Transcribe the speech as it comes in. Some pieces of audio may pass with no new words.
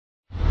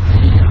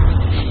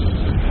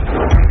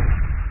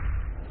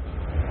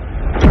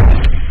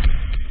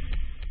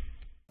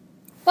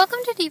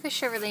to Diva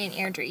Chevrolet in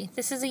Airdrie.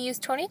 This is a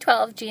used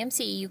 2012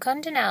 GMC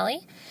Yukon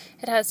Denali.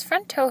 It has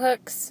front tow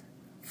hooks,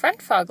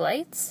 front fog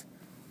lights,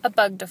 a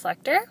bug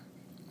deflector,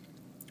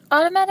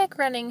 automatic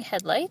running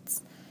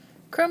headlights,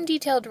 chrome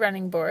detailed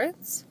running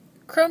boards,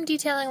 chrome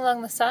detailing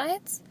along the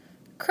sides,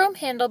 chrome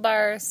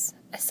handlebars,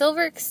 a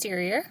silver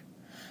exterior.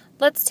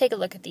 Let's take a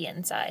look at the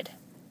inside.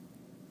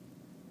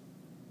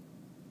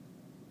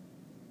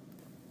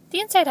 The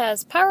inside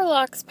has power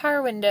locks,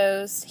 power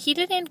windows,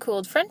 heated and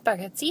cooled front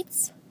bucket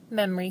seats,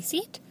 memory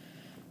seat,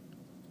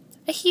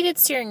 a heated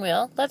steering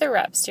wheel,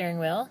 leather-wrapped steering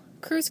wheel,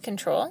 cruise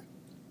control,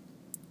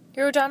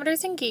 your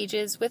odometers and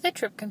gauges with a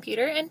trip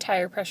computer and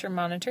tire pressure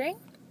monitoring,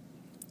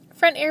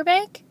 front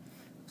airbag,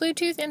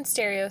 Bluetooth and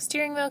stereo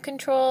steering wheel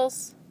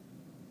controls,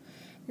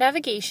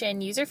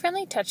 navigation,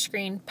 user-friendly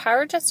touchscreen,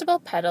 power-adjustable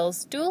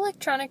pedals, dual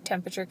electronic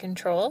temperature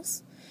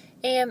controls,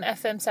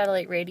 AM/FM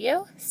satellite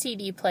radio,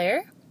 CD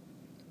player,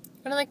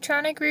 an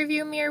electronic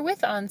rearview mirror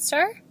with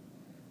OnStar,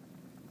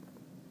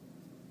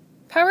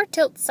 power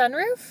tilt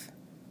sunroof.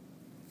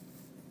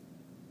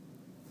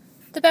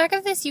 The back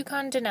of this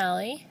Yukon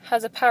Denali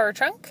has a power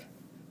trunk,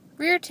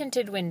 rear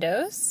tinted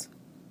windows,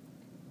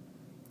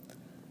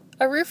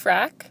 a roof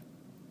rack.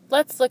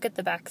 Let's look at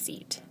the back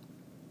seat.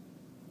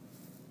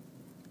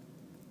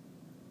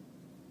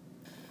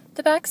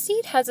 The back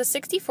seat has a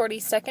 60/40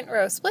 second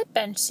row split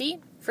bench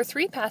seat for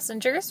 3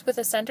 passengers with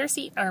a center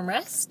seat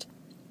armrest.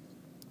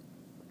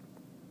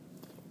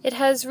 It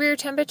has rear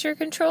temperature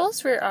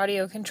controls, rear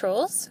audio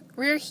controls,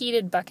 rear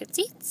heated bucket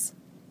seats,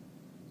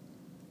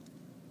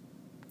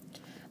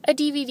 a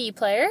DVD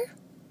player,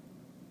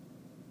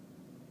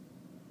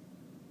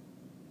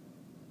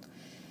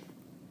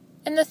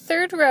 and the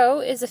third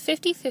row is a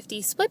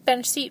 50/50 split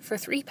bench seat for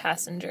 3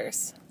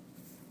 passengers.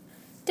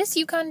 This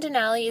Yukon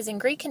Denali is in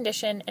great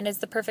condition and is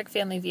the perfect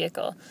family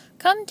vehicle.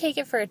 Come take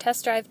it for a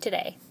test drive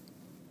today.